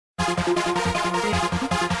This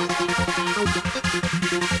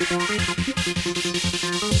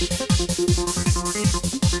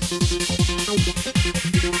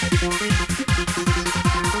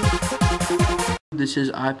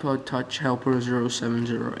is iPod Touch Helper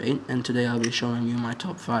 0708, and today I'll be showing you my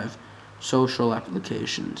top 5 social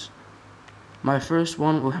applications. My first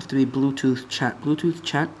one will have to be Bluetooth Chat. Bluetooth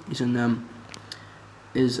Chat is an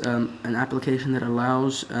application that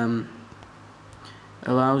allows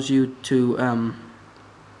you to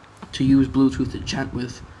use Bluetooth to chat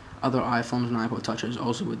with other iPhones and iPod Touches,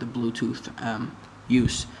 also with the Bluetooth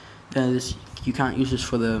use. You can't use this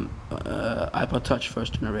for the iPod Touch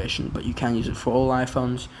first generation, but you can use it for all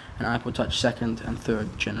iPhones and iPod Touch second and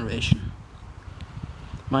third generation.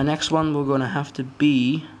 My next one we're going to have to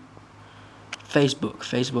be Facebook.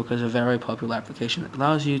 Facebook is a very popular application that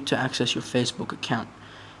allows you to access your Facebook account.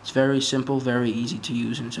 It's very simple, very easy to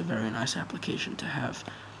use, and it's a very nice application to have.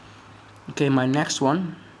 Okay, my next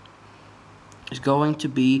one is going to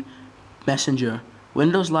be Messenger.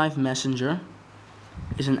 Windows Live Messenger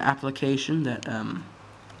is an application that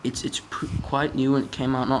it's quite new, and it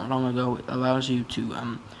came out not long ago. It allows you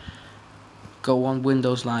to go on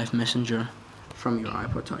Windows Live Messenger from your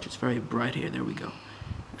iPod Touch. It's very bright here. There we go.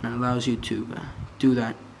 And it allows you to do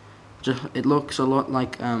that. It looks a lot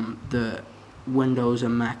like the Windows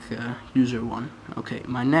and Mac user one. Okay,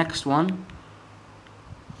 my next one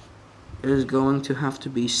is going to have to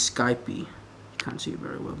be Skype. You can't see it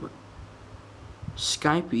very well, but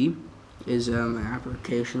Skype is an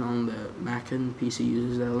application on the Mac and PC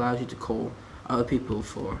users that allows you to call other people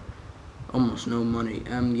for almost no money.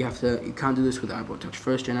 You can't do this with iPod Touch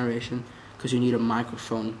first generation because you need a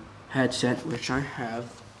microphone headset, which I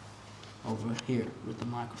have over here with the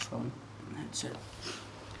microphone and headset.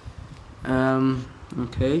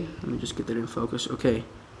 Okay, let me just get that in focus. Okay,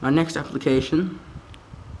 my next application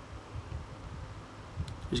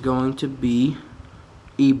is going to be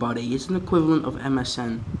eBuddy. It's an equivalent of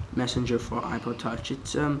MSN Messenger for iPod Touch.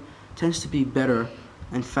 It tends to be better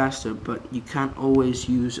and faster, but you can't always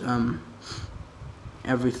use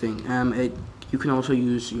everything. You can also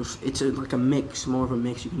use like a mix, more of a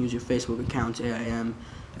mix. You can use your Facebook accounts, AIM,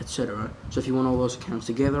 etc. So if you want all those accounts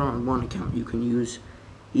together on one account, you can use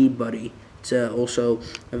eBuddy. It's also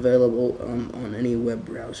available on any web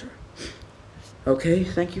browser. Okay,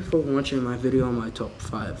 thank you for watching my video on my top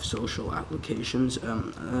 5 social applications.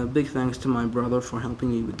 Big thanks to my brother for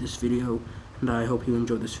helping me with this video, and I hope you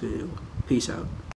enjoyed this video. Peace out.